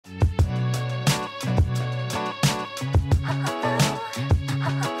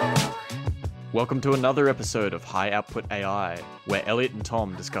Welcome to another episode of High Output AI, where Elliot and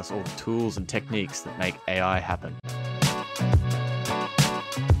Tom discuss all the tools and techniques that make AI happen.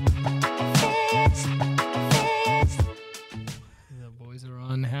 The boys are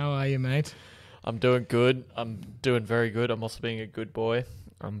on. How are you, mate? I'm doing good. I'm doing very good. I'm also being a good boy.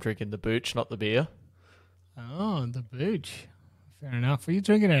 I'm drinking the booch, not the beer. Oh, the booch. Fair enough. Are you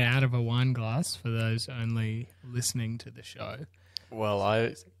drinking it out of a wine glass for those only listening to the show? Well,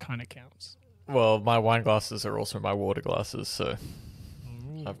 It kind of counts. my wine glasses are also my water glasses, so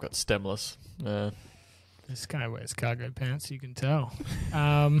I've got stemless. This guy wears cargo pants, you can tell.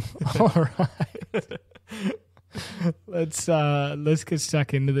 All right. Let's get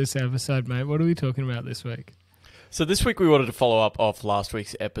stuck into this episode, mate. What are we talking about this week? So this week we wanted to follow up off last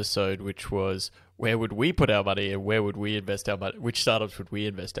week's episode, which was where would we put our money and where would we invest our money? Which startups would we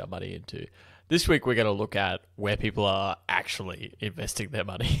invest our money into? This week we're going to look at where people are actually investing their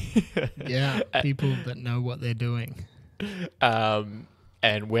money. Yeah, people that know what they're doing. And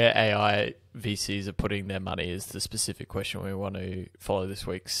where AI VCs are putting their money is the specific question we want to follow this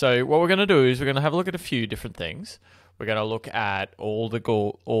week. So what we're going to do is we're going to have a look at a few different things. We're going to look at all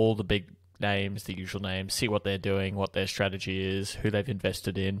the big names, the usual names, see what they're doing, what their strategy is, who they've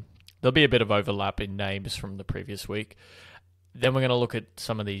invested in. There'll be a bit of overlap in names from the previous week. Then we're going to look at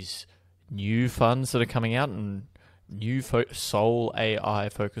some of these new funds that are coming out and new Soul AI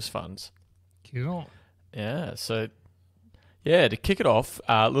focus funds. Cool. Yeah, so to kick it off,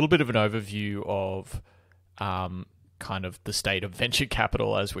 a little bit of an overview of kind of the state of venture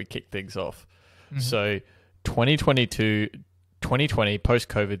capital as we kick things off. Mm-hmm. So 2020,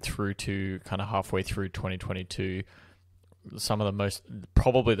 post-COVID through to kind of halfway through 2022,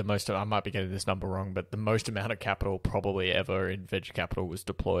 probably the most, I might be getting this number wrong, but the most amount of capital probably ever in venture capital was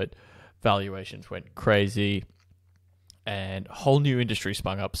deployed. Valuations went crazy and a whole new industry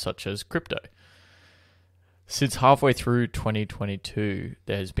sprung up, such as crypto. Since halfway through 2022,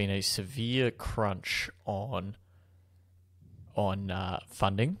 there has been a severe crunch on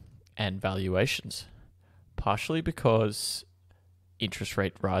funding and valuations, partially because interest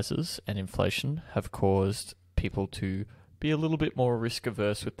rate rises and inflation have caused people to be a little bit more risk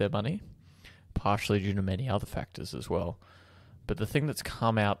averse with their money, partially due to many other factors as well. But the thing that's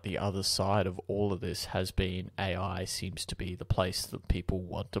come out the other side of all of this has been AI seems to be the place that people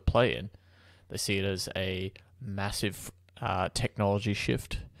want to play in. They see it as a massive technology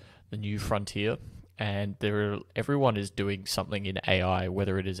shift, the new frontier, and everyone is doing something in AI,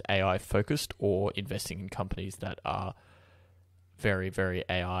 whether it is AI focused or investing in companies that are very, very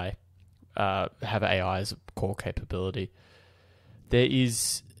AI, have AI as a core capability. There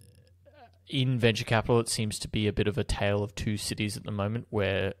is, in venture capital, it seems to be a bit of a tale of two cities at the moment,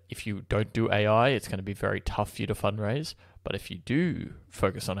 where if you don't do AI, it's going to be very tough for you to fundraise. But if you do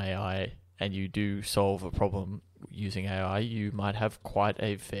focus on AI and you do solve a problem using AI, you might have quite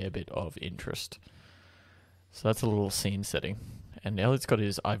a fair bit of interest. So that's a little scene setting. And Elliot's got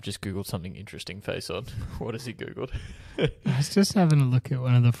his I've just Googled something interesting face on. What has he Googled? I was just having a look at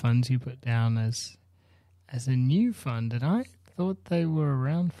one of the funds you put down as a new fund, and I thought they were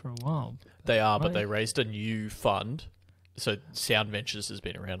around for a while. They are, but they raised a new fund. So Sound Ventures has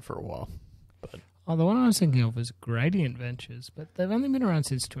been around for a while. Oh, the one I was thinking of was Gradient Ventures, but they've only been around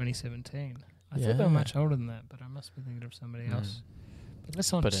since 2017. I thought they were much older than that, but I must be thinking of somebody else. But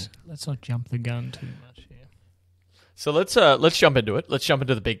let's not jump the gun too much here. So let's jump into it. Let's jump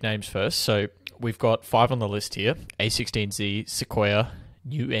into the big names first. So we've got 5 on the list here: A16Z, Sequoia,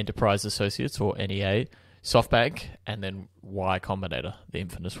 New Enterprise Associates or NEA, SoftBank, and then Y Combinator, the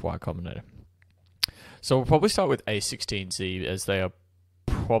infamous Y Combinator. So we'll probably start with A16Z, as they are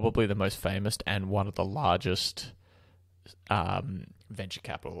probably the most famous and one of the largest venture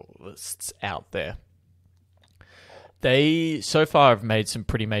capitalists out there. They so far have made some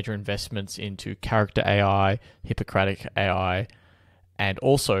pretty major investments into character AI, Hippocratic AI, and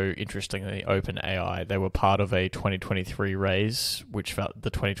also, interestingly, Open AI. They were part of a 2023 raise, which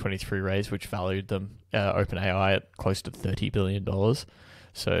valued them, Open AI, at close to $30 billion.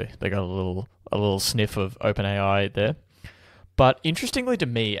 So they got a little sniff of Open AI there. But interestingly to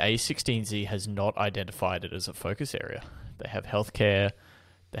me, A16Z has not identified it as a focus area. They have healthcare,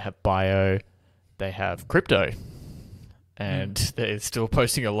 they have bio, they have crypto. And they're still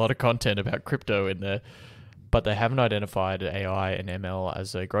posting a lot of content about crypto in there. But they haven't identified AI and ML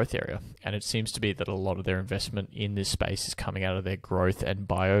as a growth area. And it seems to be that a lot of their investment in this space is coming out of their growth and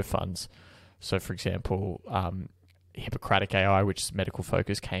bio funds. So, for example, Hippocratic AI, which is medical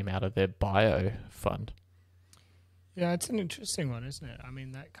focus, came out of their bio fund. Yeah, it's an interesting one, isn't it? I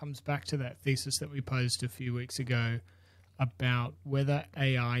mean, that comes back to that thesis that we posed a few weeks ago about whether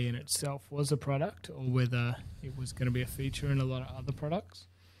AI in itself was a product or whether it was going to be a feature in a lot of other products.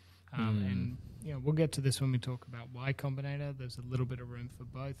 And we'll get to this when we talk about Y Combinator. There's a little bit of room for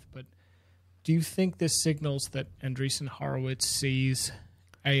both. But do you think this signals that Andreessen Horowitz sees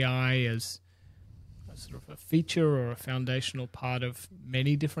AI as a sort of a feature or a foundational part of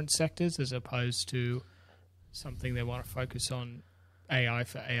many different sectors as opposed to something they want to focus on AI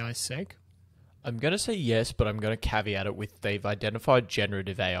for AI's sake? I'm going to say yes, but I'm going to caveat it with they've identified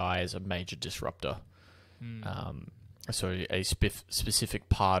generative AI as a major disruptor. So a specific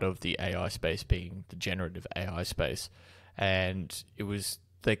part of the AI space being the generative AI space. And it was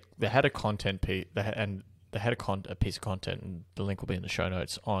they had a content piece, and they had a piece of content, and the link will be in the show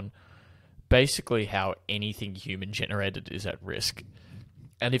notes, on basically how anything human generated is at risk.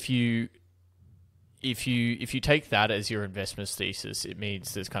 And if you take that as your investment thesis, it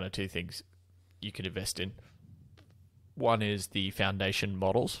means there's kind of two things you could invest in. One is the foundation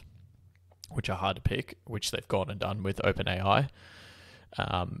models, which are hard to pick, which they've gone and done with OpenAI.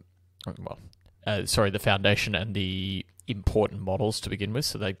 The foundation and the important models to begin with.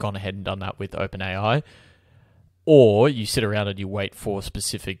 So they've gone ahead and done that with OpenAI. Or you sit around and you wait for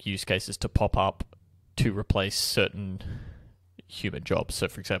specific use cases to pop up to replace certain human jobs. So,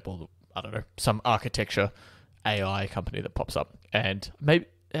 for example, I don't know, some architecture AI company that pops up. And maybe,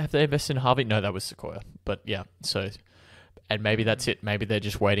 have they invested in Harvey? No, that was Sequoia. But yeah, so, and maybe that's it. Maybe they're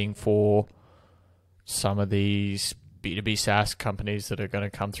just waiting for some of these B2B SaaS companies that are going to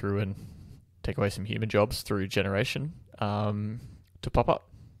come through and take away some human jobs through generation to pop up.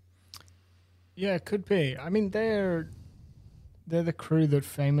 Yeah, it could be. I mean, they're the crew that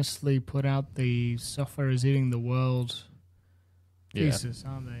famously put out the software is eating the world thesis,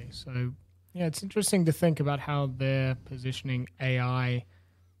 aren't they? So, yeah, it's interesting to think about how they're positioning AI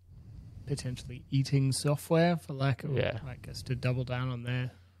potentially eating software, for lack of, I guess, to double down on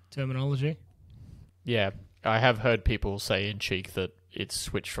their terminology. Yeah, I have heard people say in cheek that it's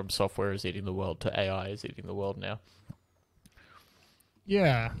switched from software is eating the world to AI is eating the world now.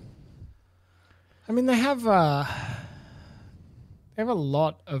 Yeah. I mean, they have a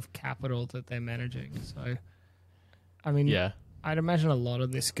lot of capital that they're managing. So, I mean, I'd imagine a lot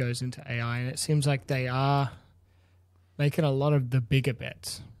of this goes into AI, and it seems like they are making a lot of the bigger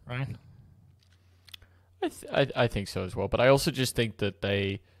bets, right? I think so as well. But I also just think that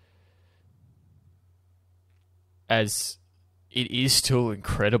as it is still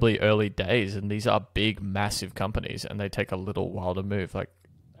incredibly early days, and these are big, massive companies, and they take a little while to move. Like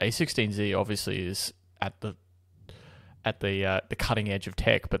A16Z obviously is at the cutting edge of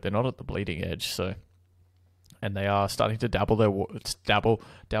tech, but they're not at the bleeding edge. So, and they are starting to dabble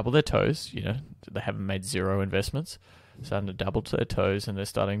their toes. You know, they haven't made zero investments, starting to dabble their toes, and they're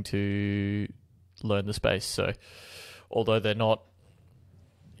starting to learn the space. So, although they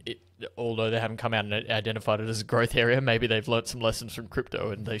haven't come out and identified it as a growth area, maybe they've learnt some lessons from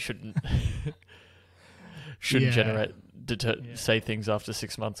crypto, and they shouldn't say things after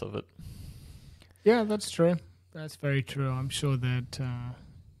 6 months of it. Yeah, that's true. That's very true. I'm sure that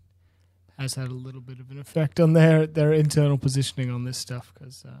has had a little bit of an effect on their internal positioning on this stuff,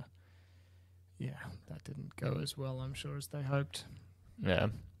 because that didn't go as well, I'm sure, as they hoped. Yeah,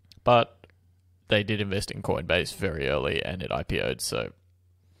 but they did invest in Coinbase very early, and it IPO'd, so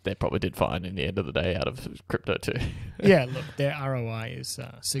they probably did fine in the end of the day out of crypto too. Yeah, look, their ROI is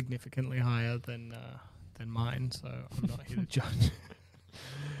significantly higher than mine, so I'm not here to judge.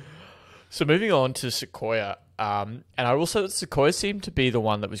 So moving on to Sequoia, and I will say that Sequoia seemed to be the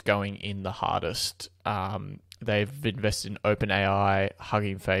one that was going in the hardest. They've invested in OpenAI,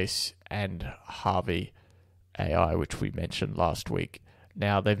 Hugging Face, and Harvey AI, which we mentioned last week.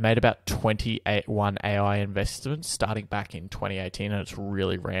 Now, they've made about 21 AI investments starting back in 2018, and it's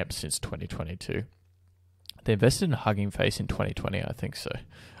really ramped since 2022. They invested in Hugging Face in 2020, I think so.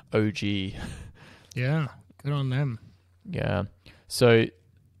 OG. Yeah, good on them. Yeah. So,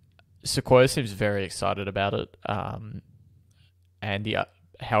 Sequoia seems very excited about it.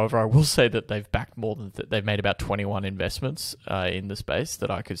 However, I will say that they've backed more than... they've made about 21 investments in the space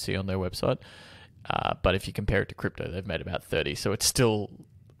that I could see on their website. But if you compare it to crypto, they've made about 30. So it's still,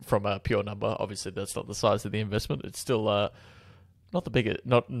 from a pure number, obviously that's not the size of the investment. It's still not the biggest,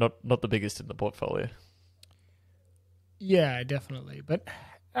 not the biggest in the portfolio. Yeah, definitely. But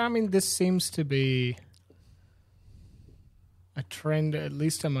I mean, this seems to be a trend, at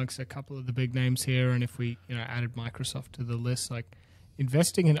least amongst a couple of the big names here. And if we, added Microsoft to the list, like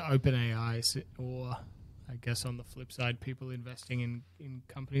investing in OpenAI, or I guess on the flip side, people investing in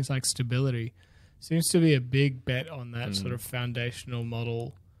companies like Stability, seems to be a big bet on that sort of foundational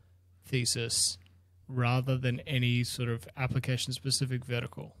model thesis rather than any sort of application-specific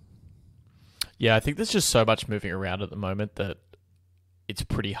vertical. Yeah, I think there's just so much moving around at the moment that it's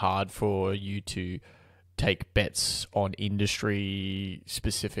pretty hard for you to take bets on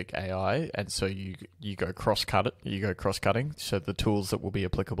industry-specific AI, and so you go cross-cutting. So the tools that will be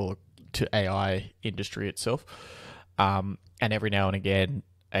applicable to AI industry itself, and every now and again,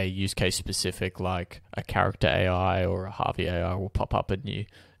 a use case specific like a character AI or a Harvey AI will pop up, and you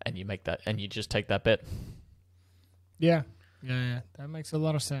make that, and you just take that bet. Yeah, that makes a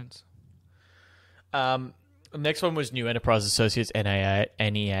lot of sense. The next one was New Enterprise Associates,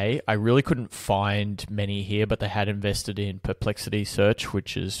 NEA. I really couldn't find many here, but they had invested in Perplexity Search,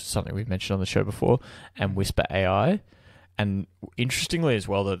 which is something we've mentioned on the show before, and Whisper AI. And interestingly as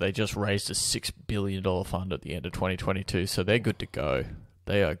well, that they just raised a $6 billion fund at the end of 2022, so they're good to go.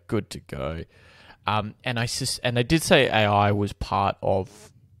 They are good to go. And they did say AI was part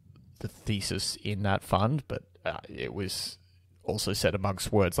of the thesis in that fund, but it was also said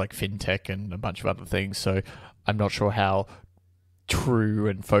amongst words like fintech and a bunch of other things. So I'm not sure how true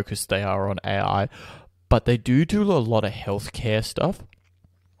and focused they are on AI, but they do a lot of healthcare stuff.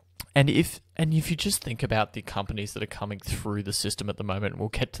 And if you just think about the companies that are coming through the system at the moment, we'll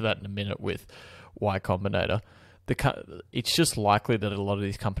get to that in a minute with Y Combinator. It's just likely that a lot of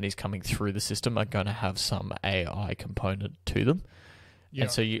these companies coming through the system are going to have some AI component to them. Yeah.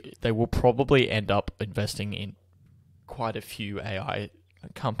 And so they will probably end up investing in quite a few AI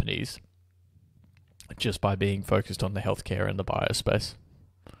companies just by being focused on the healthcare and the biospace.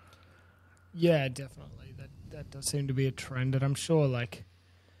 Yeah, definitely. That does seem to be a trend, and I'm sure,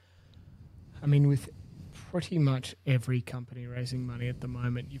 with pretty much every company raising money at the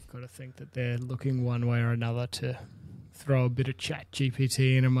moment, you've got to think that they're looking one way or another to throw a bit of chat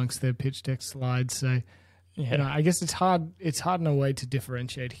GPT in amongst their pitch deck slides. So, I guess it's hard in a way to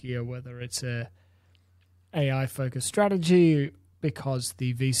differentiate here whether it's a AI-focused strategy because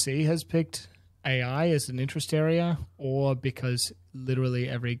the VC has picked AI as an interest area, or because literally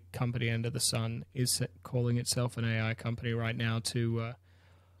every company under the sun is calling itself an AI company right now to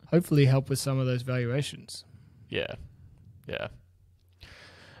hopefully help with some of those valuations. Yeah.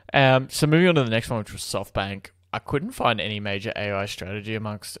 So moving on to the next one, which was SoftBank. I couldn't find any major AI strategy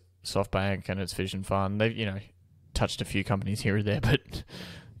amongst SoftBank and its Vision Fund. They've, touched a few companies here or there, but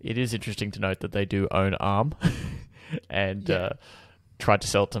it is interesting to note that they do own ARM and tried to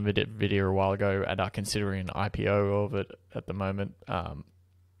sell it to NVIDIA a while ago and are considering an IPO of it at the moment. They're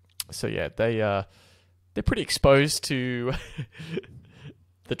pretty exposed to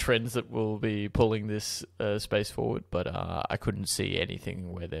the trends that will be pulling this space forward, but I couldn't see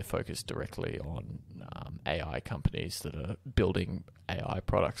anything where they're focused directly on AI companies that are building AI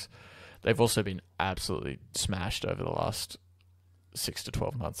products. They've also been absolutely smashed over the last 6 to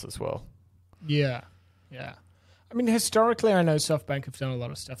 12 months as well. Yeah. Historically, I know SoftBank have done a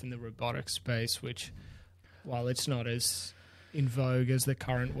lot of stuff in the robotics space, which, while it's not as in vogue as the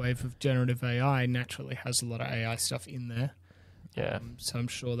current wave of generative AI, naturally has a lot of AI stuff in there. Yeah. So I'm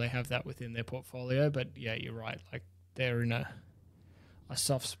sure they have that within their portfolio. But yeah, you're right. They're in a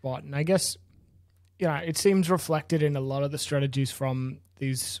soft spot. And I guess, it seems reflected in a lot of the strategies from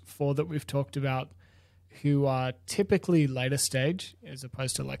these 4 that we've talked about, who are typically later stage as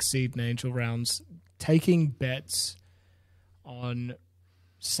opposed to seed and angel rounds, taking bets on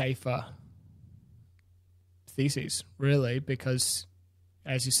safer theses, really, because,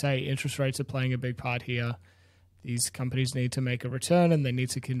 as you say, interest rates are playing a big part here. These companies need to make a return, and they need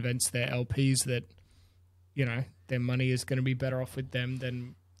to convince their LPs that, their money is going to be better off with them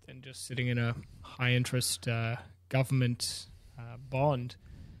than just sitting in a high-interest government bond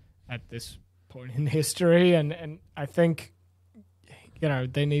at this point in history. And I think,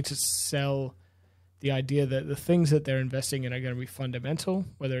 they need to sell the idea that the things that they're investing in are going to be fundamental,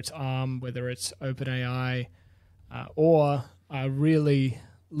 whether it's ARM, whether it's OpenAI, or are really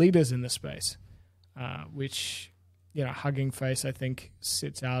leaders in the space, which, Hugging Face, I think,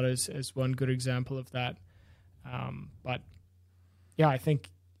 sits out as one good example of that. But, I think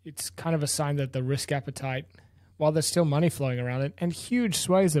it's kind of a sign that the risk appetite, while there's still money flowing around it, and huge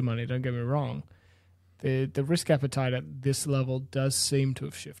swathes of money, don't get me wrong, the risk appetite at this level does seem to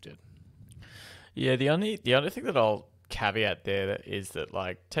have shifted. Yeah, the only thing that I'll caveat there is that,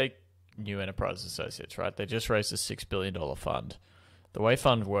 take New Enterprise Associates, right? They just raised a $6 billion fund. The way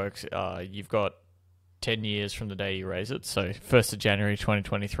fund works, you've got 10 years from the day you raise it, so 1st of January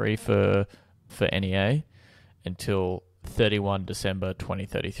 2023 for NEA until 31 December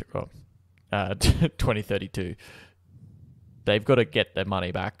 2032. They've got to get their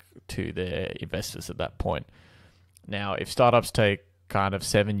money back to their investors at that point. Now, if startups take kind of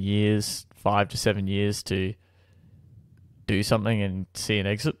 7 years, 5 to 7 years to do something and see an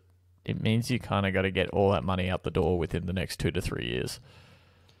exit, it means you kind of got to get all that money out the door within the next 2 to 3 years.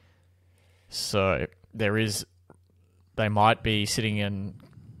 So they might be sitting and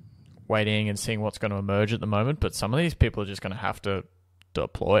waiting and seeing what's going to emerge at the moment, but some of these people are just going to have to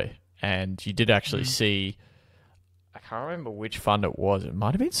deploy. And you did actually see, I can't remember which fund it was. It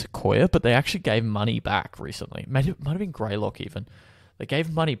might have been Sequoia, but they actually gave money back recently. It might have been Greylock even. They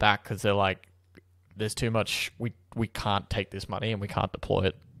gave money back because they're like, there's too much, we can't take this money and we can't deploy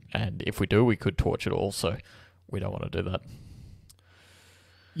it. And if we do, we could torch it all. So we don't want to do that.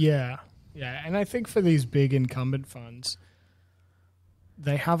 Yeah. Yeah. And I think for these big incumbent funds,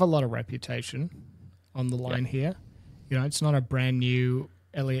 they have a lot of reputation on the line here. You know, it's not a brand new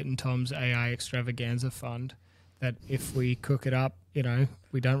Elliott and Tom's AI extravaganza fund that if we cook it up, you know,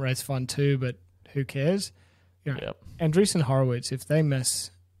 we don't raise fund 2, but who cares? You know, Andreessen Horowitz, if they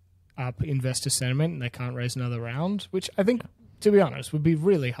mess up investor sentiment and they can't raise another round, which I think, to be honest, would be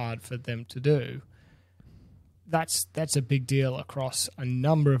really hard for them to do, that's a big deal across a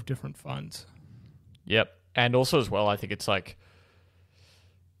number of different funds. Yep. And also as well, I think it's like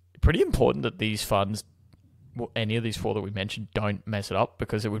pretty important that these funds, any of these 4 that we mentioned, don't mess it up,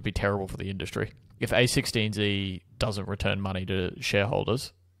 because it would be terrible for the industry. If A16Z doesn't return money to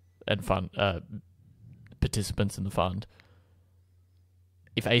shareholders and fund participants in the fund,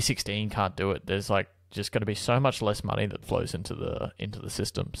 if A16 can't do it, there's like just going to be so much less money that flows into the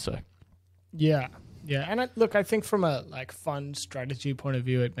system. So yeah, and I think from a like fund strategy point of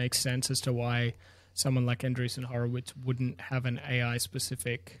view, it makes sense as to why someone like Andreessen Horowitz wouldn't have an AI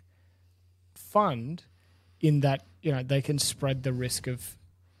specific fund, in that, you know, they can spread the risk of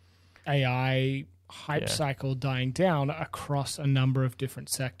AI hype cycle dying down across a number of different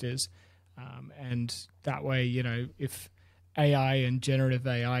sectors. And that way, you know, if AI and generative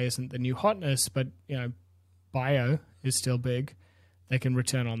AI isn't the new hotness, but, you know, bio is still big, they can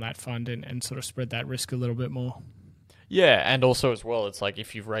return on that fund and sort of spread that risk a little bit more. Yeah, and also as well, it's like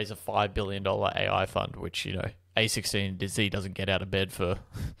if you raise a $5 billion AI fund, which, you know, A16Z doesn't get out of bed for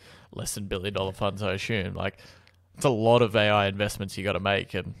less than $1 billion funds, I assume. Like, it's a lot of AI investments you got to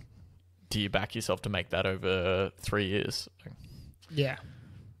make, and do you back yourself to make that over 3 years? Yeah,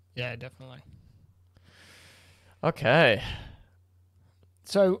 definitely. Okay.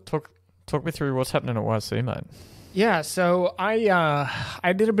 So talk me through what's happening at YC, mate. Yeah, so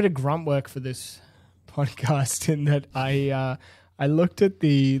I did a bit of grunt work for this podcast in that I looked at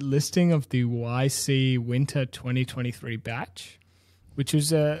the listing of the YC Winter 2023 batch, which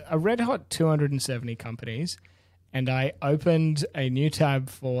was a red hot 270 companies, and I opened a new tab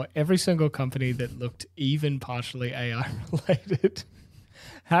for every single company that looked even partially AI related.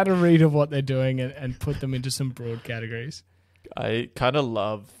 Had a read of what they're doing and put them into some broad categories. I kind of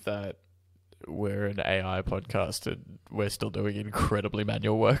love that we're an AI podcast and we're still doing incredibly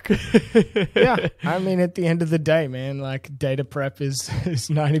manual work. Yeah, I mean, at the end of the day, man, like data prep is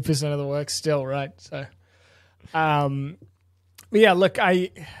 90% of the work still, right? So, yeah, look,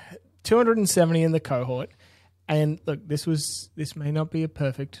 270 in the cohort, and look, this may not be a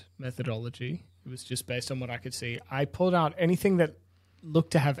perfect methodology. It was just based on what I could see. I pulled out anything that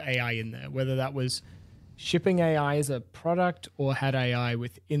looked to have AI in there, whether that was shipping AI as a product or had AI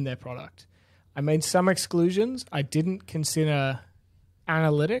within their product. I made some exclusions. I didn't consider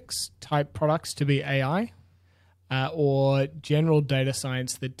analytics type products to be AI or general data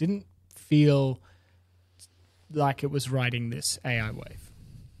science that didn't feel like it was riding this AI wave.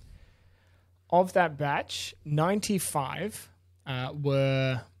 Of that batch, 95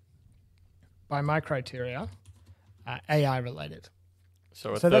 were, by my criteria, AI related.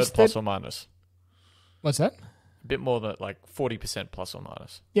 So third plus or minus. What's that? A bit more than like 40% plus or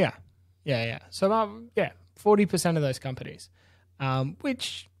minus. Yeah. So about 40% of those companies,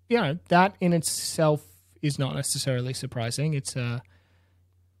 which, you know, that in itself is not necessarily surprising. It's a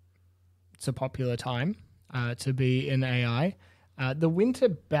popular time to be in AI. The winter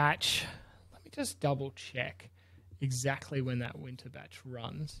batch, let me just double check exactly when that winter batch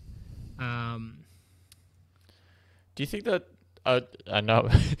runs. Do you think that I know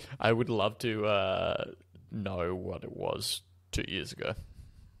I would love to know what it was 2 years ago.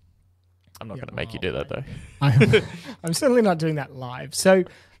 I'm not going to make you do that, though. I'm certainly not doing that live. So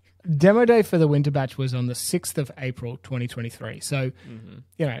demo day for the winter batch was on the 6th of April, 2023. So,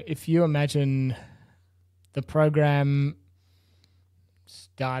 you know, if you imagine the program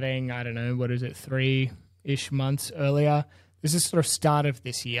starting, I don't know, 3-ish months earlier, this is sort of start of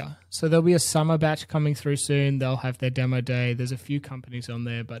this year. So there'll be a summer batch coming through soon. They'll have their demo day. There's a few companies on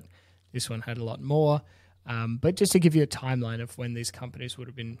there, but this one had a lot more. But just to give you a timeline of when these companies would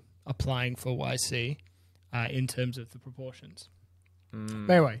have been applying for YC in terms of the proportions.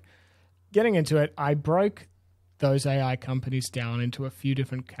 Anyway, getting into it, I broke those AI companies down into a few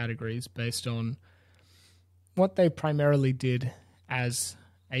different categories based on what they primarily did as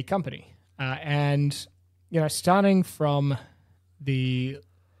a company. And, starting from the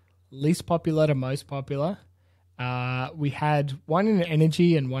least popular to most popular, we had one in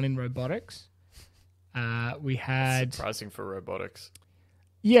energy and one in robotics. We had... Surprising for robotics.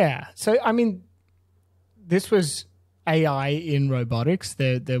 Yeah. So, this was AI in robotics.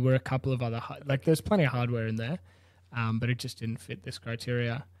 There were a couple of other... there's plenty of hardware in there, but it just didn't fit this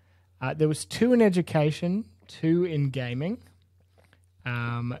criteria. There was 2 in education, 2 in gaming,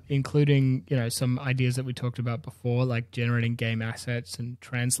 including, some ideas that we talked about before, like generating game assets and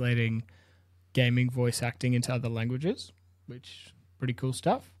translating gaming voice acting into other languages, which pretty cool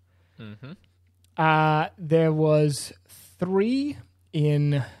stuff. There was 3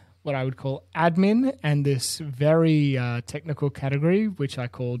 in what I would call admin and this very technical category, which I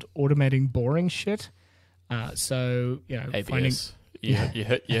called automating boring shit. ABS. Finding... You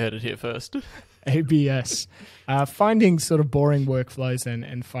heard it here first. ABS. Finding sort of boring workflows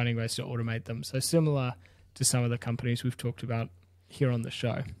and finding ways to automate them. So similar to some of the companies we've talked about here on the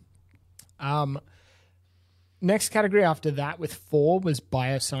show. Next category after that with 4 was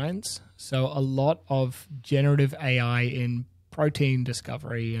bioscience. So a lot of generative AI in protein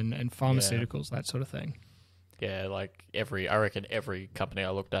discovery and pharmaceuticals, that sort of thing. Yeah, I reckon every company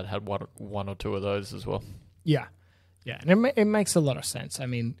I looked at had one or 2 of those as well. Yeah. Yeah, and it makes a lot of sense.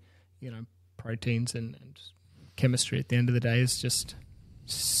 Proteins and chemistry at the end of the day is just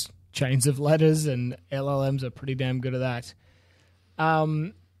chains of letters, and LLMs are pretty damn good at that.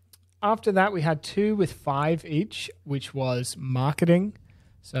 After that, we had 2 with 5 each, which was marketing.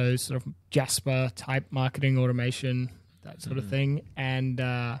 So sort of Jasper type marketing automation, that sort of thing. And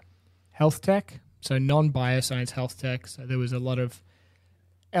health tech, so non-bioscience health tech. So there was a lot of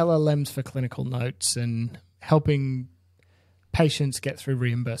LLMs for clinical notes and helping patients get through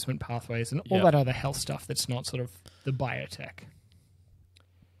reimbursement pathways and all that other health stuff that's not sort of the biotech.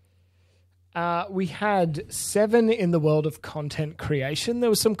 We had 7 in the world of content creation. There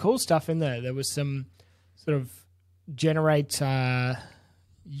was some cool stuff in there. There was some sort of generate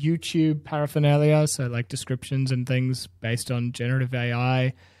YouTube paraphernalia, so like descriptions and things based on generative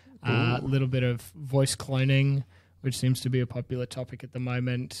AI. A little bit of voice cloning, which seems to be a popular topic at the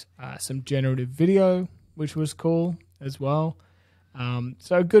moment. Some generative video, which was cool as well.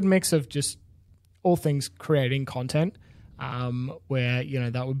 So a good mix of just all things creating content, where,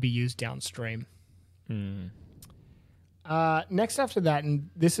 that would be used downstream. Next after that, and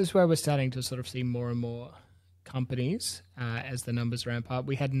this is where we're starting to sort of see more and more companies as the numbers ramp up,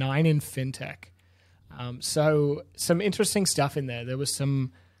 we had 9 in fintech. So some interesting stuff in there. There was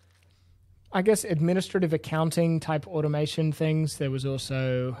some, I guess, administrative accounting type automation things. There was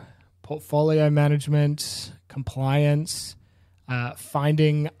also portfolio management, compliance,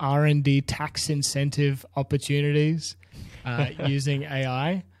 finding R&D tax incentive opportunities using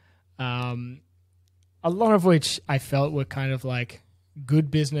AI. A lot of which I felt were kind of like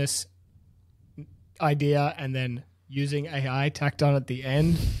good business idea and then using AI tacked on at the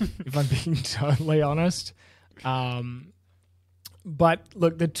end, if I'm being totally honest. But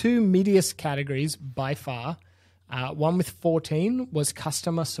look, the 2 meatiest categories by far, one with 14 was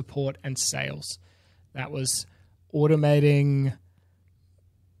customer support and sales. That was automating,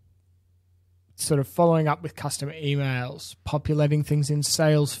 sort of following up with customer emails, populating things in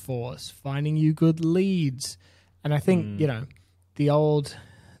Salesforce, finding you good leads. And I think, the old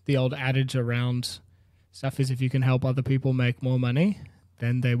adage around stuff is if you can help other people make more money,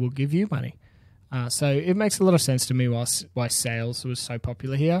 then they will give you money. So it makes a lot of sense to me why sales was so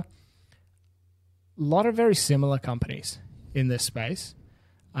popular here. A lot of very similar companies in this space.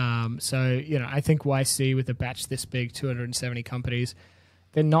 So, I think YC with a batch this big, 270 companies,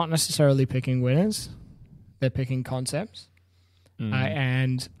 they're not necessarily picking winners. They're picking concepts.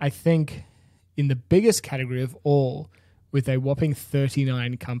 And I think in the biggest category of all, with a whopping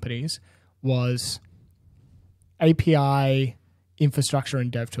 39 companies, was API infrastructure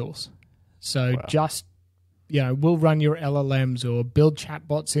and dev tools. So just, we'll run your LLMs or build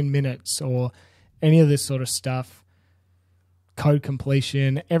chatbots in minutes or any of this sort of stuff, code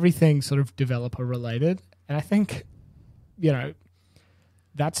completion, everything sort of developer related. And I think,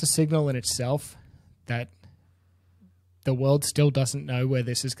 that's a signal in itself that the world still doesn't know where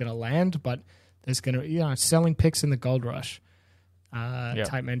this is going to land, but there's going to, selling picks in the gold rush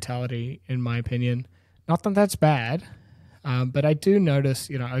type mentality, in my opinion. Not that that's bad. But I do notice,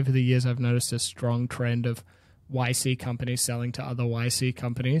 over the years, I've noticed a strong trend of YC companies selling to other YC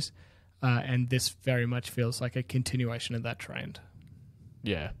companies. And this very much feels like a continuation of that trend.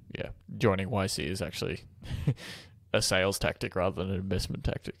 Yeah. Joining YC is actually a sales tactic rather than an investment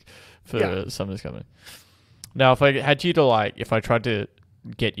tactic for some of this company. Now, if I had you to if I tried to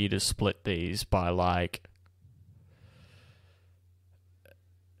get you to split these by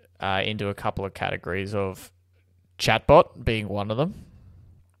into a couple of categories of chatbot being one of them.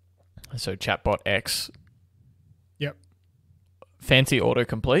 So chatbot X. Yep. Fancy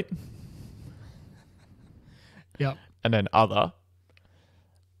autocomplete. Yep. And then other.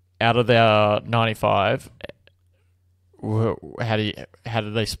 Out of their 95, how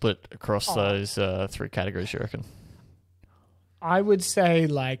do they split across those three categories, you reckon? I would say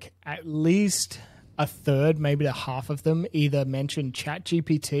at least a third, maybe a half of them either mention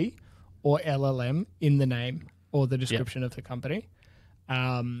ChatGPT or LLM in the name or the description of the company.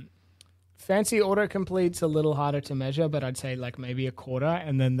 Fancy autocomplete's a little harder to measure, but I'd say maybe a quarter,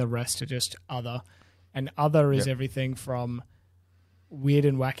 and then the rest are just other. And other is everything from weird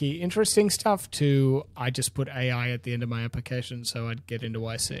and wacky, interesting stuff to I just put AI at the end of my application so I'd get into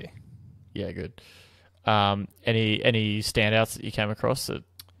YC. Yeah, good. Any standouts that you came across that?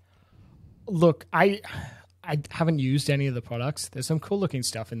 Look, I haven't used any of the products. There's some cool looking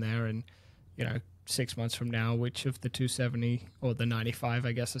stuff in there, and 6 months from now, which of the 270 or the 95,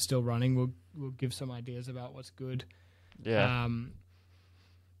 I guess, are still running, we'll give some ideas about what's good. Yeah.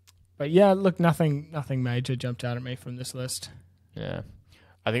 But yeah, look, nothing major jumped out at me from this list. Yeah.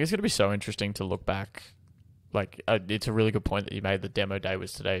 I think it's going to be so interesting to look back. It's a really good point that you made. The demo day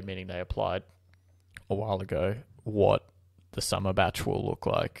was today, meaning they applied a while ago, what the summer batch will look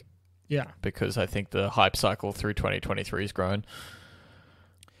like. Yeah. Because I think the hype cycle through 2023 has grown.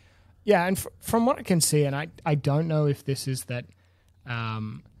 Yeah, and from what I can see, and I don't know if this is that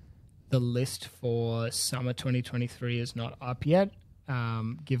the list for summer 2023 is not up yet,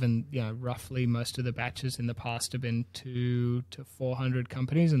 given roughly most of the batches in the past have been 200 to 400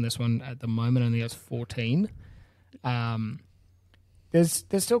 companies, and this one at the moment only has 14. There's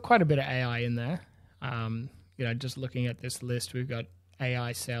still quite a bit of AI in there. Just looking at this list, we've got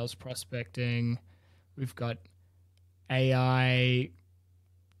AI sales prospecting, we've got AI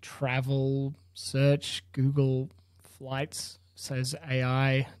travel search, Google Flights says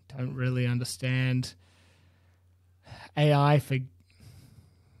AI, don't really understand. AI for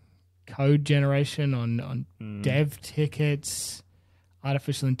code generation on dev tickets,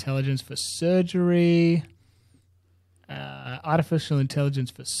 artificial intelligence for surgery, artificial intelligence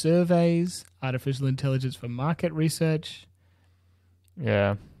for surveys, artificial intelligence for market research.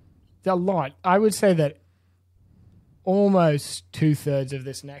 Yeah. A lot. I would say that almost 2/3 of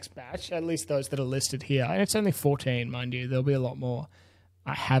this next batch, at least those that are listed here, and it's only 14, mind you, there'll be a lot more,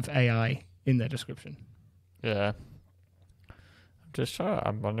 have AI in their description. Yeah.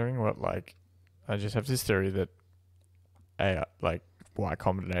 I'm wondering what, I just have this theory that AI, Y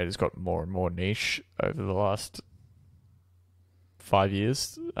Combinator's got more and more niche over the last 5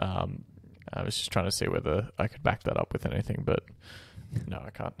 years. I was just trying to see whether I could back that up with anything, but no, I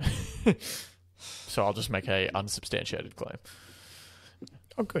can't. So I'll just make a unsubstantiated claim.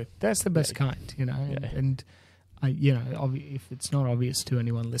 Oh, good. That's the best kind, and if it's not obvious to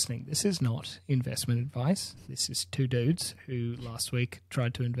anyone listening, this is not investment advice. This is two dudes who last week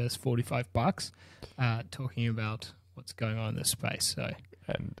tried to invest $45, talking about what's going on in this space. So,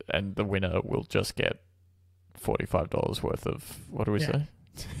 and the winner will just get $45 worth of, what do we say?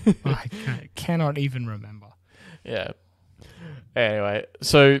 I cannot even remember. Yeah. Anyway,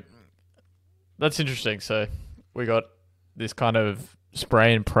 so that's interesting. So we got this kind of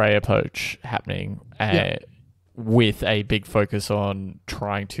spray and pray approach happening with a big focus on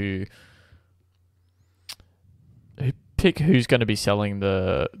trying to pick who's going to be selling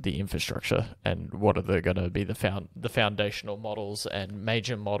the infrastructure and what are going to be the foundational models and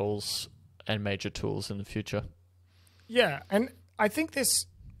major tools in the future. Yeah, and I think this,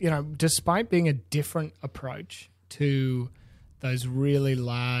 despite being a different approach to those really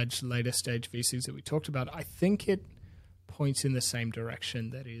large later stage VCs that we talked about, I think it points in the same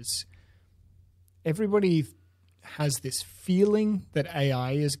direction. That is, everybody has this feeling that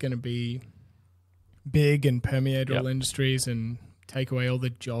AI is going to be big and permeate all industries and take away all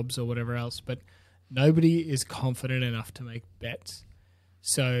the jobs or whatever else, but nobody is confident enough to make bets.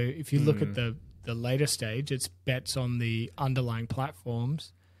 So if you look at the later stage, it's bets on the underlying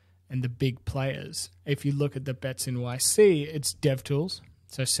platforms and the big players. If you look at the bets in YC, it's dev tools,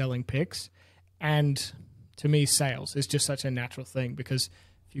 so selling picks, and to me, sales is just such a natural thing, because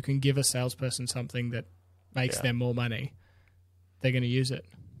if you can give a salesperson something that makes them more money, they're going to use it.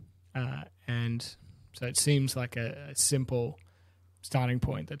 And so it seems like a simple starting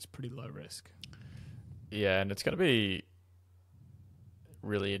point that's pretty low risk. Yeah, and it's going to be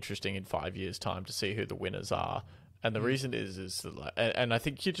really interesting in 5 years' time to see who the winners are. And the reason is that, like, and I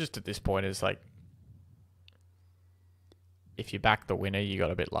think you just at this point is like, if you back the winner, you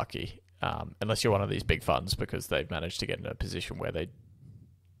got a bit lucky. Unless you're one of these big funds, because they've managed to get in a position where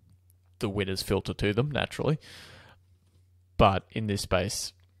the winners filter to them naturally. But in this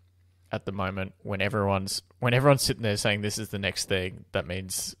space, at the moment, when everyone's sitting there saying this is the next thing, that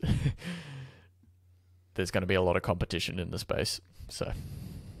means there's going to be a lot of competition in the space. So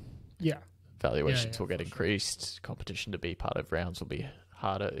yeah, valuations will get increased. Sure. Competition to be part of rounds will be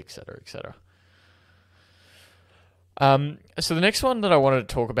harder, etc., etc. So the next one that I wanted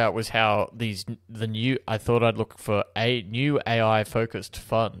to talk about was how I thought I'd look for new AI focused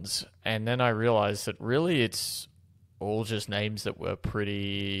funds, and then I realized that really it's all just names that were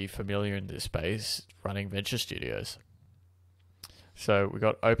pretty familiar in this space running venture studios. So we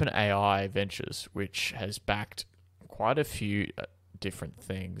got OpenAI Ventures, which has backed quite a few different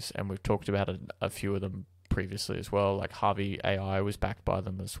things, and we've talked about a few of them previously as well. Like Harvey AI was backed by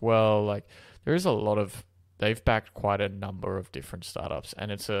them as well. Like there is a lot of, they've backed quite a number of different startups,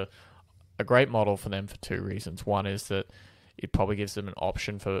 and it's a great model for them for two reasons. One is that it probably gives them an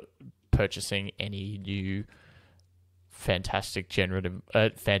option for purchasing any new fantastic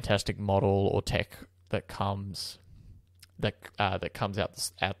model or tech that comes out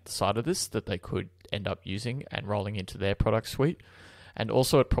the side of this that they could end up using and rolling into their product suite. And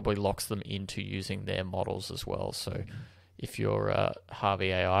also it probably locks them into using their models as well. So if you're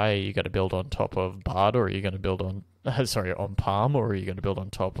Harvey AI, are you going to build on top of Bard, or are you going to build on Palm, or are you going to build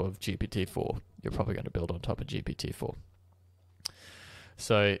on top of GPT-4? You're probably going to build on top of GPT-4.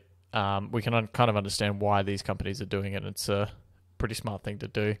 So we can kind of understand why these companies are doing it. It's a pretty smart thing to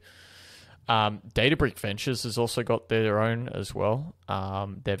do. Databricks Ventures has also got their own as well.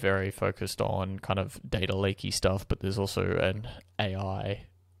 They're very focused on kind of data leaky stuff, but there's also an AI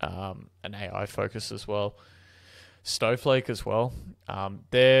focus as well. Snowflake as well.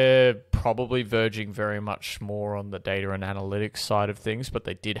 They're probably verging very much more on the data and analytics side of things, but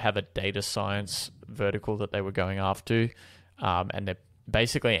they did have a data science vertical that they were going after, and they're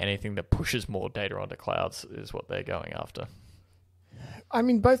basically anything that pushes more data onto clouds is what they're going after. I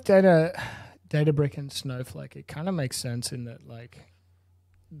mean, both Databricks and Snowflake, it kind of makes sense in that, like,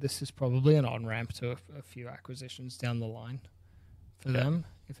 this is probably an on-ramp to a few acquisitions down the line for them,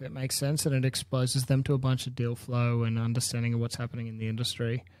 if it makes sense, and it exposes them to a bunch of deal flow and understanding of what's happening in the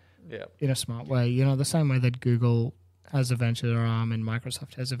industry in a smart way. You know, the same way that Google has a venture arm and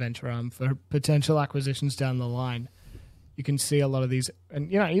Microsoft has a venture arm for potential acquisitions down the line. You can see a lot of these,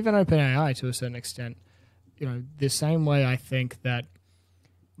 and, you know, even OpenAI to a certain extent, you know, the same way I think that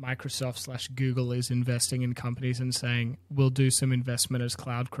Microsoft/Google is investing in companies and saying, we'll do some investment as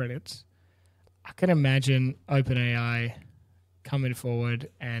cloud credits. I can imagine OpenAI coming forward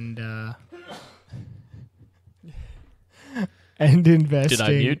and investing. Did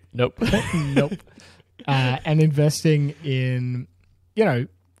I mute? Nope. Nope. And investing in, you know,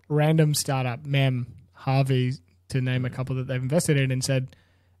 random startup, Harvey, to name a couple that they've invested in, and said,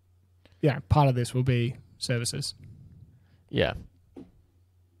 yeah, part of this will be services. Yeah.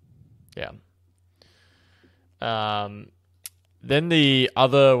 Yeah. Then the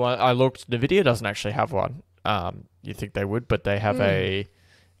other one, I looked, NVIDIA doesn't actually have one. You think they would, but they have a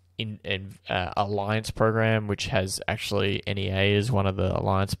alliance program, which has actually NEA as one of the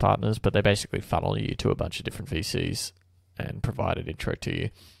alliance partners, but they basically funnel you to a bunch of different VCs and provide an intro to you.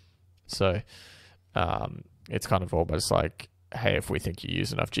 So it's kind of almost like, hey, if we think you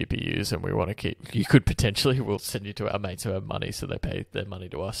use enough GPUs and we want to keep, you could potentially, we'll send you to our mates who have money, so they pay their money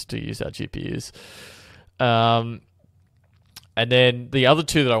to us to use our GPUs. And then the other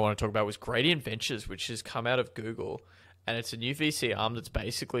two that I want to talk about was Gradient Ventures, which has come out of Google, and it's a new VC arm that's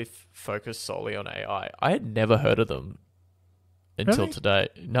basically focused solely on AI. I had never heard of them until today.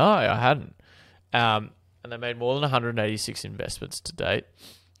 No, I hadn't. And they made more than 186 investments to date.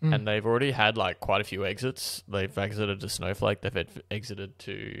 And they've already had like quite a few exits. They've exited to Snowflake. They've exited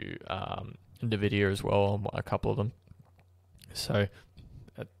to NVIDIA as well on a couple of them. So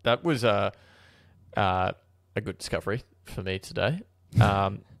that was a good discovery for me today.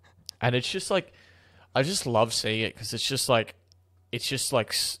 And it's just like, I just love seeing it because it's just like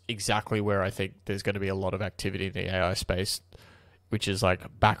exactly where I think there's going to be a lot of activity in the AI space, which is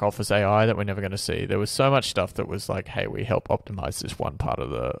like back office AI that we're never going to see. There was so much stuff that was like, hey, we help optimize this one part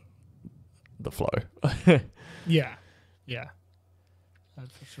of the flow. Yeah,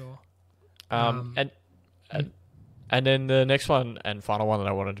 that's for sure. And And then the next one and final one that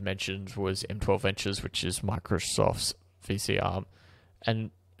I wanted to mention was M12 Ventures, which is Microsoft's VC arm.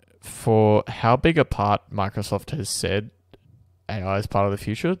 And for how big a part Microsoft has said AI is part of the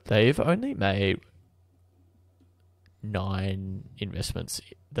future, they've only made 9 investments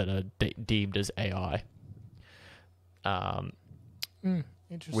that are deemed as AI. Interesting.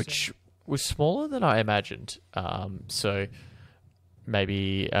 Which was smaller than I imagined. So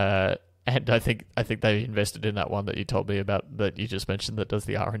maybe, and I think they invested in that one that you told me about, that you just mentioned, that does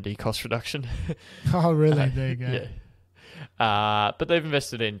the R&D cost reduction. Oh, really? There you go. Yeah. But they've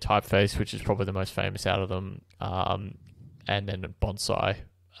invested in Typeface, which is probably the most famous out of them, and then Bonsai,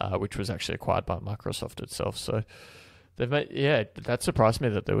 which was actually acquired by Microsoft itself. So they've made, that surprised me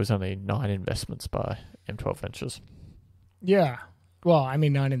that there was only 9 investments by M12 Ventures. Yeah. Well, I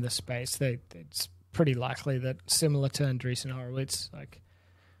mean, 9 in the space. It's pretty likely that, similar to Andreessen Horowitz, like,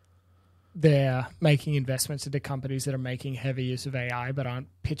 they're making investments into companies that are making heavy use of AI but aren't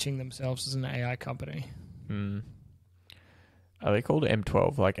pitching themselves as an AI company. Are they called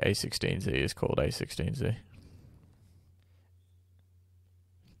M12? Like A16Z is called A16Z.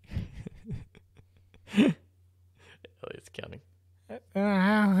 Elliot's counting.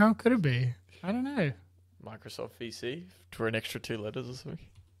 How could it be? I don't know. Microsoft VC for an extra 2 letters or something.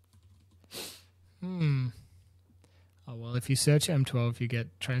 Oh, well, if you search M12, you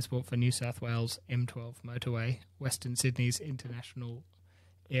get Transport for New South Wales M12 Motorway, Western Sydney's International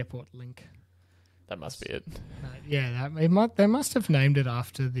Airport Link. That must be it. They must have named it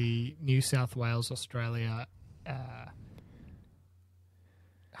after the New South Wales Australia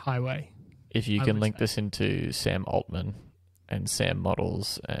highway. If you can link this into Sam Altman and Sam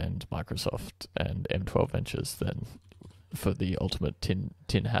Models and Microsoft and M12 Ventures, then for the ultimate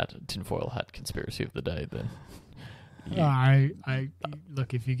tinfoil hat conspiracy of the day, then I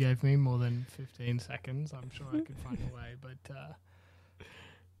look, if you gave me more than 15 seconds, I'm sure I could find a way, but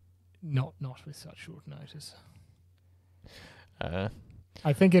not with such short notice. I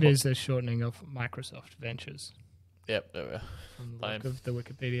think it is a shortening of Microsoft Ventures. Yep, there we are. From the look of the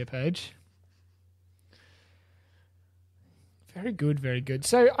Wikipedia page. Very good, very good.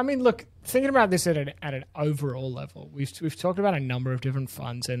 So, I mean, look, thinking about this at an overall level, we've talked about a number of different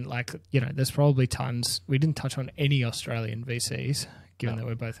funds, and, like, you know, there's probably tons. We didn't touch on any Australian VCs, given that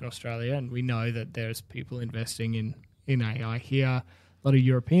we're both in Australia, and we know that there's people investing in AI here. A lot of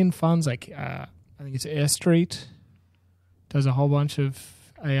European funds, like I think it's Air Street, does a whole bunch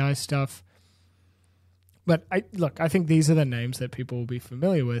of AI stuff. But I think these are the names that people will be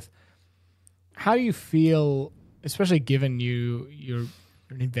familiar with. How do you feel, especially given you're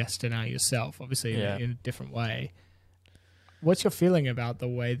an investor now yourself, obviously in a different way? What's your feeling about the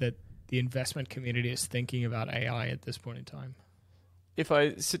way that the investment community is thinking about AI at this point in time? If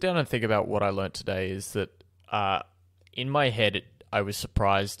I sit down and think about what I learned today, is that in my head, I was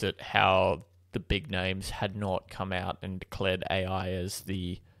surprised at how the big names had not come out and declared AI as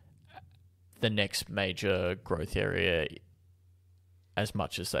the next major growth area as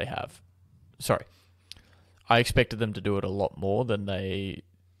much as they have. Sorry. I expected them to do it a lot more than they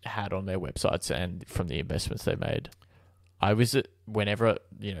had on their websites and from the investments they made. I was whenever,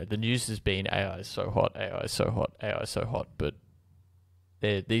 the news has been AI is so hot, AI is so hot, AI is so hot, but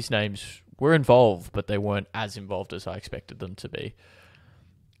these names were involved, but they weren't as involved as I expected them to be.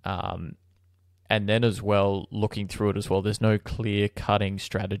 And then as well, looking through it as well, there's no clear cutting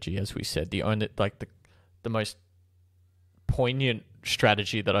strategy, as we said. The only, the most poignant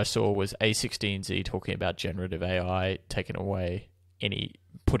strategy that I saw was A16Z talking about generative AI taking away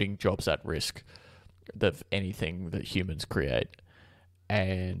putting jobs at risk of anything that humans create.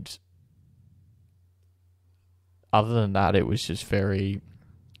 And other than that, it was just very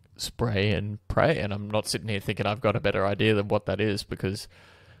spray and pray. And I'm not sitting here thinking I've got a better idea than what that is, because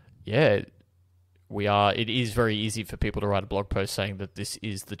it is very easy for people to write a blog post saying that this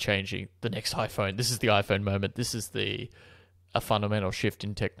is the next iPhone. This is the iPhone moment. This is a fundamental shift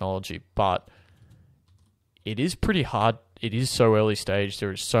in technology, but it is pretty hard. It is so early stage.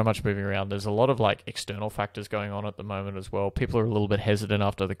 There is so much moving around. There's a lot of external factors going on at the moment as well. People are a little bit hesitant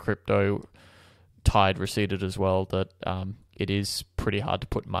after the crypto tide receded as well, that it is pretty hard to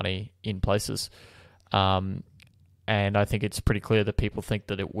put money in places. And I think it's pretty clear that people think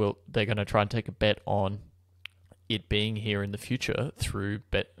that they're going to try and take a bet on it being here in the future through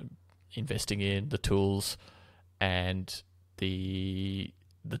investing in the tools and the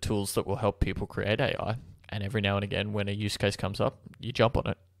tools that will help people create AI. And every now and again, when a use case comes up, you jump on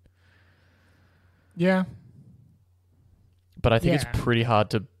it. Yeah. But I think it's pretty hard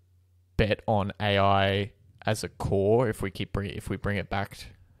to bet on AI as a core if we bring it back,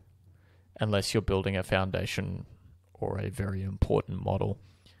 unless you're building a foundation or a very important model.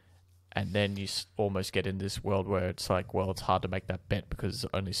 And then you almost get in this world where it's like, well, it's hard to make that bet because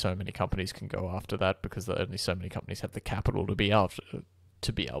only so many companies can go after that, because only so many companies have the capital to be able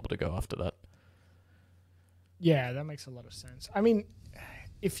to go after that. Yeah, that makes a lot of sense. I mean,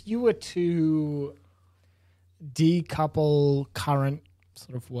 if you were to decouple current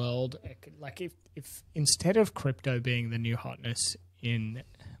sort of world, like if instead of crypto being the new hotness in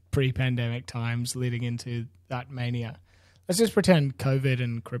pre-pandemic times leading into that mania, let's just pretend COVID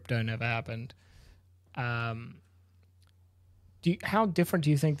and crypto never happened. How different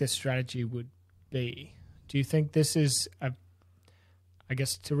do you think this strategy would be? Do you think this is I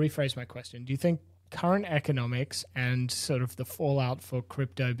guess to rephrase my question, do you think current economics and sort of the fallout for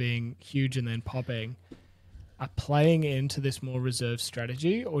crypto being huge and then popping are playing into this more reserved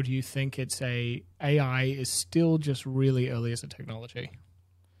strategy, or do you think it's AI is still just really early as a technology?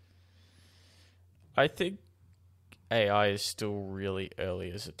 I think AI is still really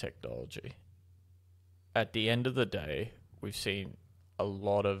early as a technology. At the end of the day, we've seen a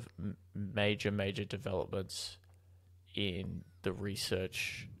lot of major developments in the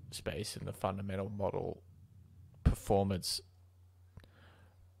research space, in the fundamental model performance.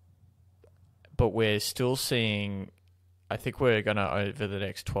 But we're still seeing, I think we're going to, over the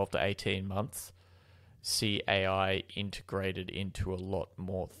next 12 to 18 months, see AI integrated into a lot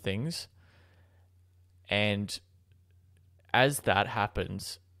more things. And as that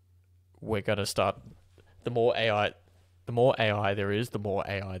happens, we're going to start, the more AI there is, the more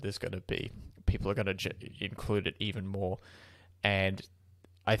AI there's going to be. People are going to include it even more. And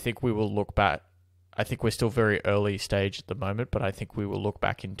I think we will look back, I think we're still very early stage at the moment, but I think we will look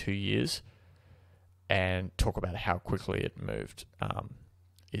back in 2 years and talk about how quickly it moved,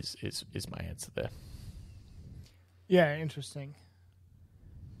 is my answer there. Yeah, interesting.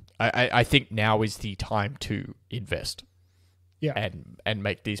 I think now is the time to invest, and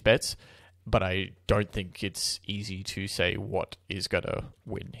make these bets, but I don't think it's easy to say what is going to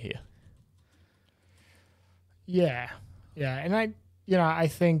win here. Yeah, and I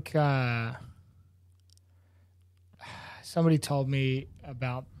think somebody told me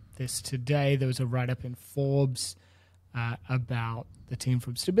about this today. There was a write-up in Forbes about the team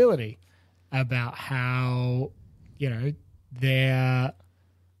from Stability, about how, their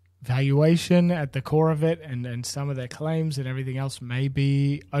valuation at the core of it and some of their claims and everything else may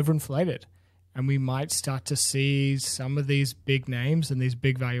be overinflated. And we might start to see some of these big names and these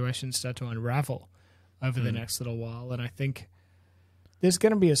big valuations start to unravel over the next little while. And I think there's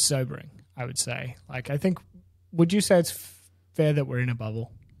going to be a sobering, I would say. Would you say it's fair that we're in a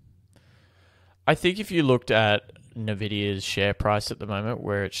bubble? I think if you looked at NVIDIA's share price at the moment,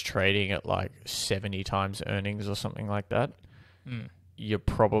 where it's trading at like 70 times earnings or something like that, you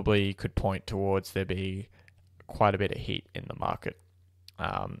probably could point towards there be quite a bit of heat in the market.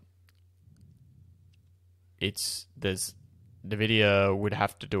 NVIDIA would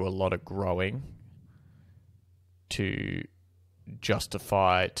have to do a lot of growing to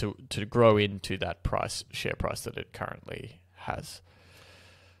justify to grow into that share price that it currently has.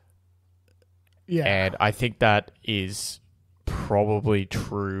 Yeah. And I think that is probably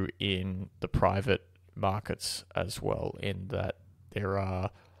true in the private markets as well, in that there are,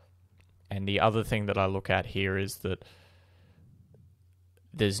 and the other thing that I look at here is that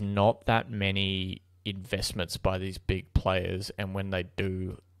there's not that many investments by these big players, and when they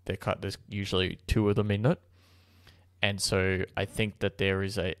do, there's usually two of them in it. And so I think that there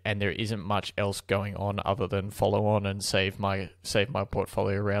isn't much else going on other than follow on and save my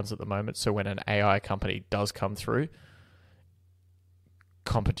portfolio rounds at the moment. So when an AI company does come through,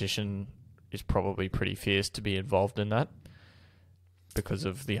 competition is probably pretty fierce to be involved in that, because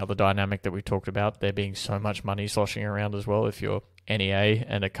of the other dynamic that we talked about, there being so much money sloshing around as well. If you're NEA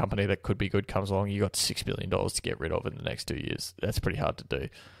and a company that could be good comes along, you got $6 billion to get rid of in the next 2 years. That's pretty hard to do.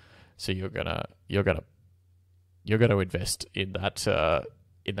 So you're gonna invest in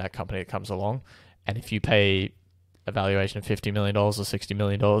that company that comes along, and if you pay a valuation of $50 million or $60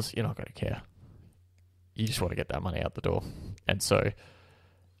 million, you're not going to care. You just want to get that money out the door. And so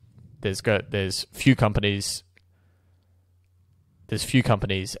there's few companies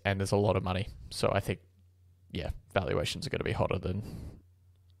and there's a lot of money. So I think, valuations are going to be hotter than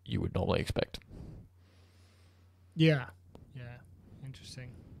you would normally expect. Yeah.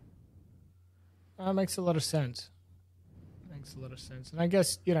 Interesting. Makes a lot of sense. And I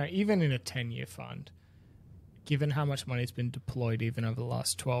guess, even in a 10-year fund, given how much money has been deployed even over the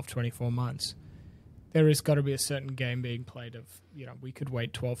last 12, 24 months, there has got to be a certain game being played of, we could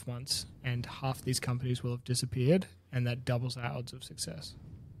wait 12 months and half these companies will have disappeared, and that doubles our odds of success.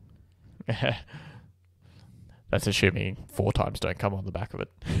 That's assuming 4 times don't come on the back of it.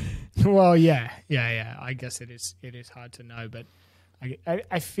 Well, yeah. I guess it is hard to know, but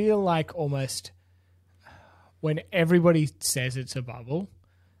I feel like almost when everybody says it's a bubble,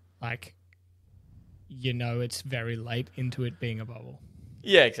 like, it's very late into it being a bubble.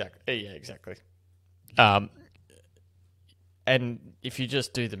 Yeah, exactly. And if you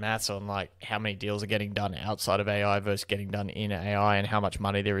just do the maths on like how many deals are getting done outside of AI versus getting done in AI, and how much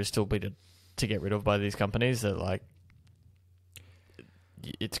money there is still to get rid of by these companies, that like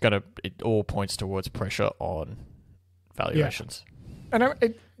it all points towards pressure on valuations. Yeah.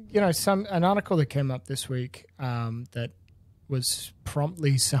 And an article that came up this week that was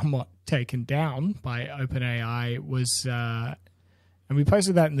promptly somewhat taken down by OpenAI was, and we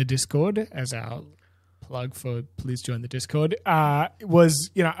posted that in the Discord as our plug for please join the Discord, was,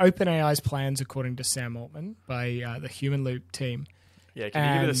 OpenAI's plans according to Sam Altman by the Human Loop team. Yeah, can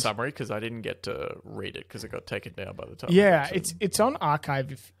you give me the summary? Because I didn't get to read it because it got taken down by the time. Yeah, it's on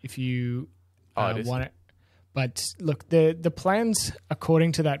archive if you want it. But look, the plans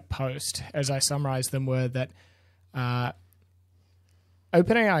according to that post, as I summarized them, were that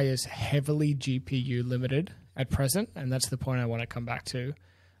OpenAI is heavily GPU limited at present, and that's the point I want to come back to.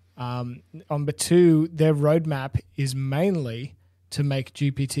 Number 2, their roadmap is mainly to make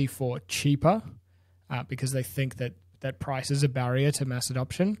GPT-4 cheaper because they think that price is a barrier to mass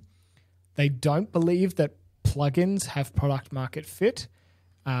adoption. They don't believe that plugins have product market fit,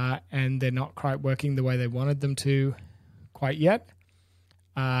 and they're not quite working the way they wanted them to quite yet.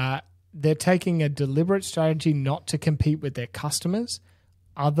 They're taking a deliberate strategy not to compete with their customers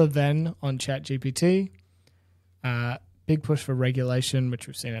other than on ChatGPT. Big push for regulation, which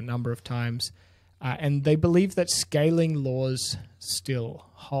we've seen a number of times. And they believe that scaling laws still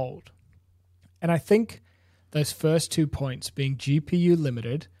hold. And I think those first 2 points, being GPU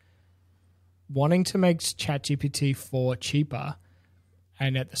limited, wanting to make ChatGPT 4 cheaper,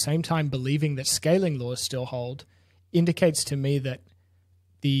 and at the same time believing that scaling laws still hold, indicates to me that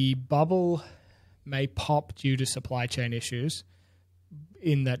the bubble may pop due to supply chain issues,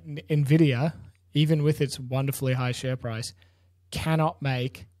 in that NVIDIA, even with its wonderfully high share price, cannot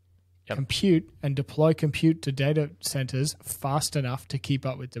make compute and deploy compute to data centers fast enough to keep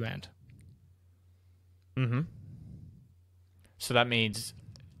up with demand. Mm-hmm. So that means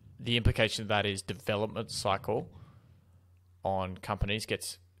the implication of that is development cycle on companies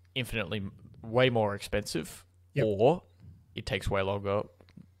gets infinitely way more expensive, or it takes way longer,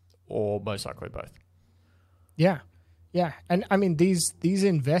 or most likely both. Yeah. And I mean, these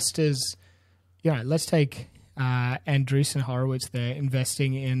investors, let's take Andreessen Horowitz there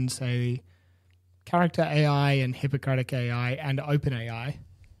investing in, say, Character AI and Hippocratic AI and OpenAI.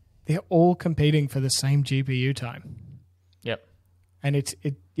 They're all competing for the same GPU time. Yep. And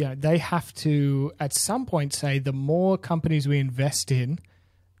they have to at some point say the more companies we invest in,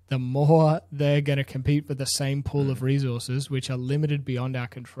 the more they're going to compete for the same pool of resources, which are limited beyond our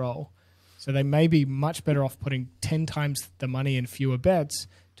control. So they may be much better off putting 10 times the money in fewer bets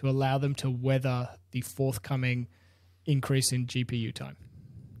to allow them to weather the forthcoming increase in GPU time.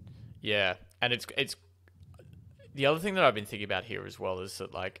 Yeah, and it's the other thing that I've been thinking about here as well is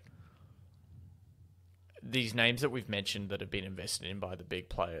that, like, these names that we've mentioned that have been invested in by the big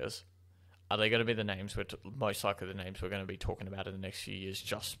players, are they going to be the names most likely the names we're going to be talking about in the next few years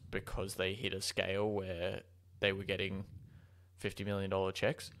just because they hit a scale where they were getting $50 million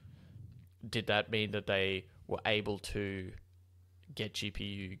checks? Did that mean that they were able to get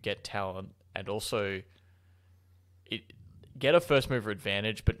GPU, get talent, and also get a first mover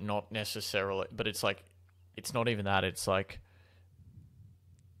advantage, but not necessarily? But it's like, it's not even that. It's like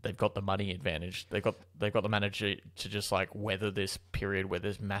they've got the money advantage. They've got the manager to just like weather this period where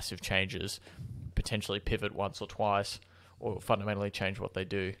there's massive changes, potentially pivot once or twice, or fundamentally change what they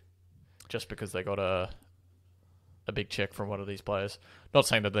do, just because they got a big check from one of these players. Not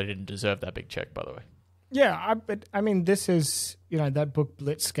saying that they didn't deserve that big check, by the way. Yeah, but I mean, this is, that book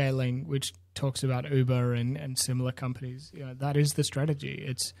Blitzscaling, which talks about Uber and similar companies. That is the strategy.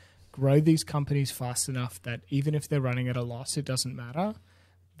 It's grow these companies fast enough that even if they're running at a loss, it doesn't matter.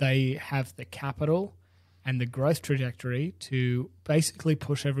 They have the capital and the growth trajectory to basically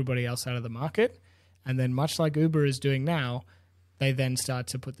push everybody else out of the market. And then much like Uber is doing now, they then start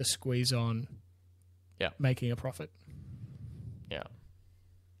to put the squeeze on making a profit. Yeah.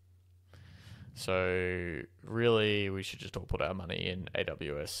 So really, we should just all put our money in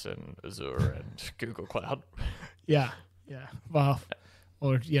AWS and Azure and Google Cloud. Yeah. Well,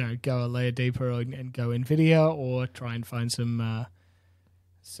 or go a layer deeper and go NVIDIA, or try and find some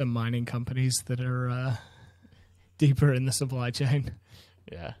mining companies that are deeper in the supply chain.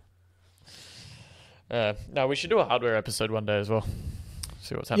 Yeah. No, we should do a hardware episode one day as well.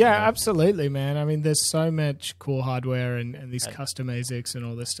 See what's happening. Yeah, there. absolutely, man. I mean, there's so much cool hardware and these custom ASICs and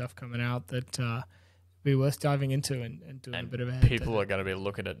all this stuff coming out that be worth diving into and doing a bit of a head. People are going to be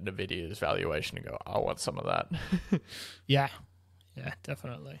looking at NVIDIA's valuation and go, I want some of that. Yeah,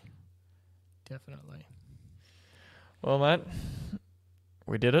 definitely. Well, mate,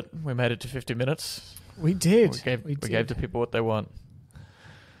 we did it. We made it to 50 minutes. We did. We gave the people what they want.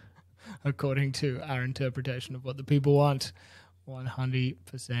 According to our interpretation of what the people want.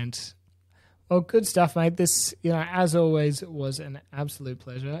 100%. Well, good stuff, mate. This, as always, was an absolute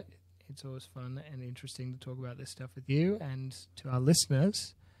pleasure. It's always fun and interesting to talk about this stuff with you. And to our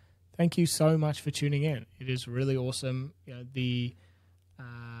listeners, thank you so much for tuning in. It is really awesome. The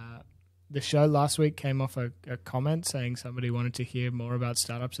show last week came off a comment saying somebody wanted to hear more about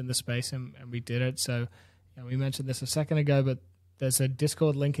startups in the space, and we did it. So we mentioned this a second ago, but there's a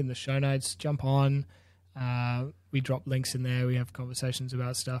Discord link in the show notes. Jump on. We drop links in there. We have conversations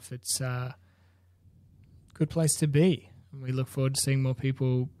about stuff. It's a good place to be. And we look forward to seeing more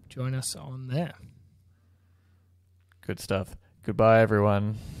people join us on there. Good stuff. Goodbye,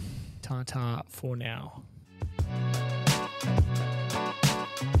 everyone. Ta-ta for now.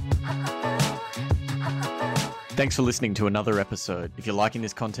 Thanks for listening to another episode. If you're liking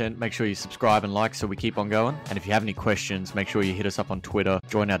this content, make sure you subscribe and like so we keep on going. And if you have any questions, make sure you hit us up on Twitter,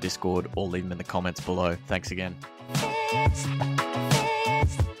 join our Discord, or leave them in the comments below. Thanks again.